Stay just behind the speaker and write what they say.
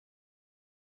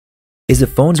Is a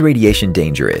phone's radiation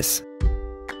dangerous?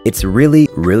 It's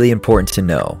really important to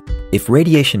know if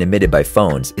radiation emitted by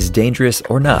phones is dangerous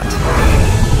or not.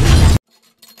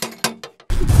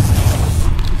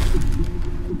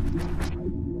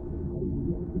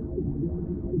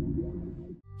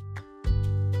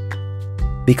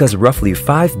 Because roughly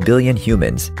 5 billion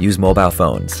humans use mobile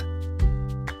phones.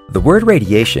 The word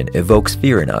radiation evokes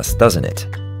fear in us, doesn't it?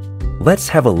 Let's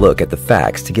have a look at the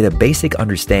facts to get a basic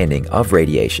understanding of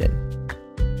radiation.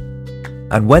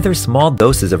 On whether small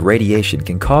doses of radiation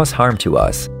can cause harm to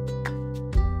us.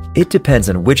 It depends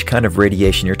on which kind of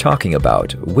radiation you're talking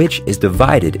about, which is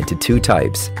divided into two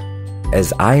types,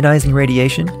 as ionizing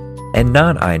radiation and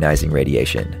non-ionizing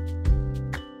radiation.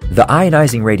 The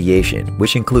ionizing radiation,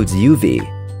 which includes UV,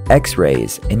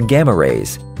 X-rays, and gamma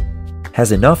rays,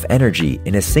 has enough energy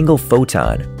in a single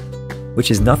photon,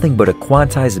 which is nothing but a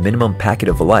quantized minimum packet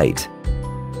of light,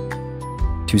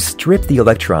 to strip the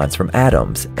electrons from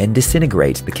atoms and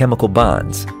disintegrate the chemical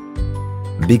bonds.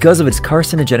 Because of its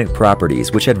carcinogenic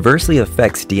properties, which adversely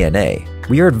affects DNA,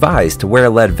 we are advised to wear a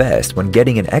lead vest when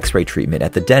getting an X-ray treatment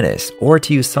at the dentist or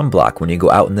to use sunblock when you go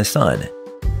out in the sun.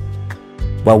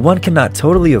 While one cannot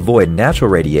totally avoid natural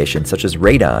radiation such as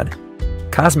radon,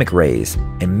 cosmic rays,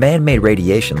 and man-made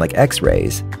radiation like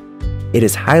X-rays, it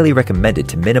is highly recommended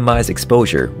to minimize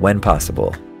exposure when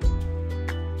possible.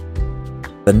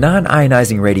 The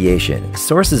non-ionizing radiation,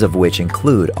 sources of which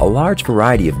include a large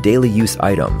variety of daily use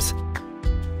items,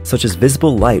 such as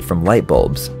visible light from light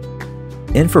bulbs,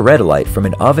 infrared light from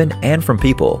an oven and from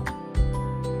people,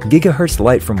 gigahertz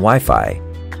light from Wi-Fi,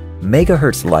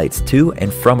 megahertz lights to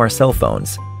and from our cell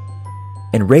phones,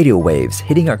 and radio waves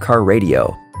hitting our car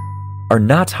radio, are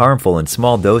not harmful in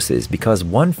small doses because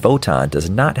one photon does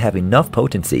not have enough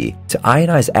potency to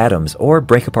ionize atoms or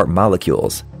break apart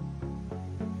molecules.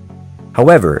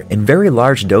 However, in very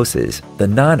large doses, the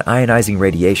non-ionizing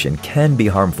radiation can be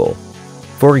harmful.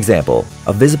 For example,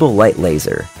 a visible light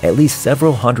laser, at least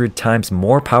several hundred times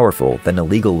more powerful than a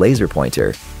legal laser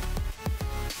pointer.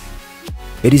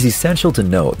 It is essential to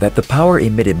note that the power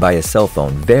emitted by a cell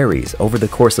phone varies over the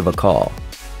course of a call.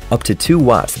 Up to 2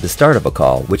 watts at the start of a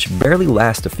call, which barely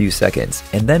lasts a few seconds,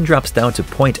 and then drops down to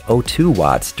 0.02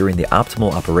 watts during the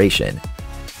optimal operation.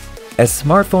 As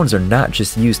smartphones are not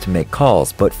just used to make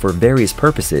calls but for various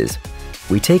purposes,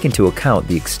 we take into account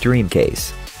the extreme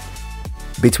case.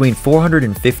 Between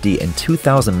 450 and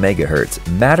 2000 megahertz,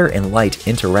 matter and light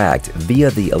interact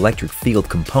via the electric field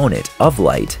component of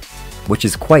light, which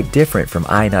is quite different from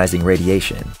ionizing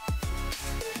radiation.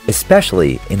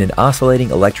 Especially in an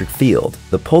oscillating electric field,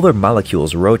 the polar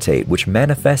molecules rotate, which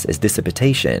manifests as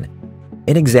dissipation.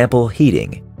 An example,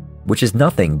 heating, which is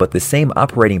nothing but the same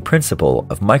operating principle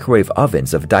of microwave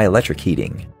ovens of dielectric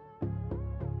heating.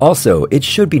 Also, it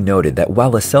should be noted that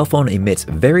while a cell phone emits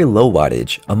very low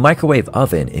wattage, a microwave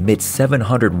oven emits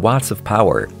 700 watts of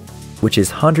power, which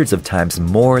is hundreds of times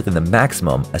more than the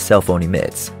maximum a cell phone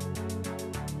emits.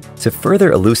 To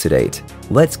further elucidate,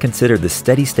 let's consider the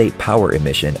steady-state power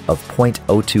emission of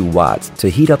 0.02 watts to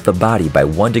heat up the body by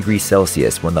 1 degree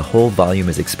Celsius when the whole volume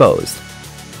is exposed.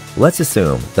 Let's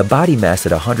assume the body mass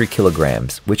at 100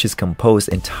 kilograms, which is composed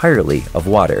entirely of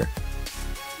water.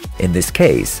 In this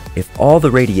case, if all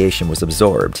the radiation was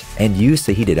absorbed and used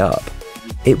to heat it up,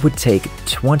 it would take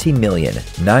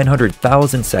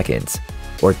 20,900,000 seconds,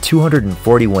 or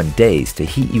 241 days to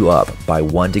heat you up by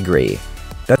 1 degree.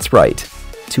 That's right,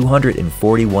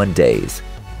 241 days.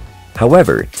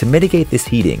 However, to mitigate this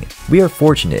heating, we are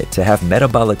fortunate to have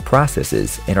metabolic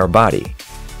processes in our body.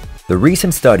 The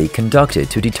recent study conducted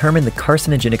to determine the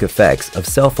carcinogenic effects of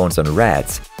cell phones on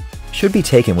rats should be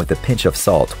taken with a pinch of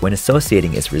salt when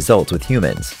associating its results with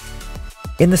humans.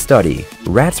 In the study,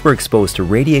 rats were exposed to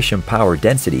radiation power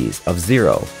densities of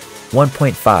 0,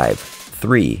 1.5,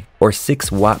 3, or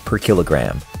 6 watt per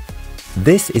kilogram.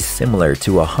 This is similar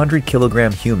to a 100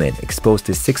 kilogram human exposed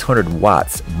to 600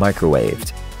 watts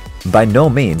microwaved. By no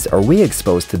means are we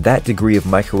exposed to that degree of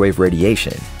microwave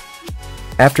radiation.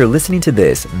 After listening to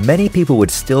this, many people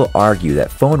would still argue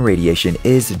that phone radiation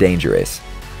is dangerous.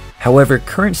 However,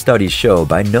 current studies show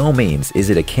by no means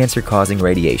is it a cancer-causing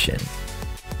radiation.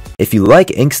 If you like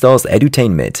Inkstall's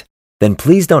edutainment, then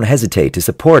please don't hesitate to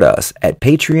support us at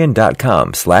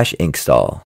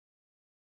patreon.com/Inkstall.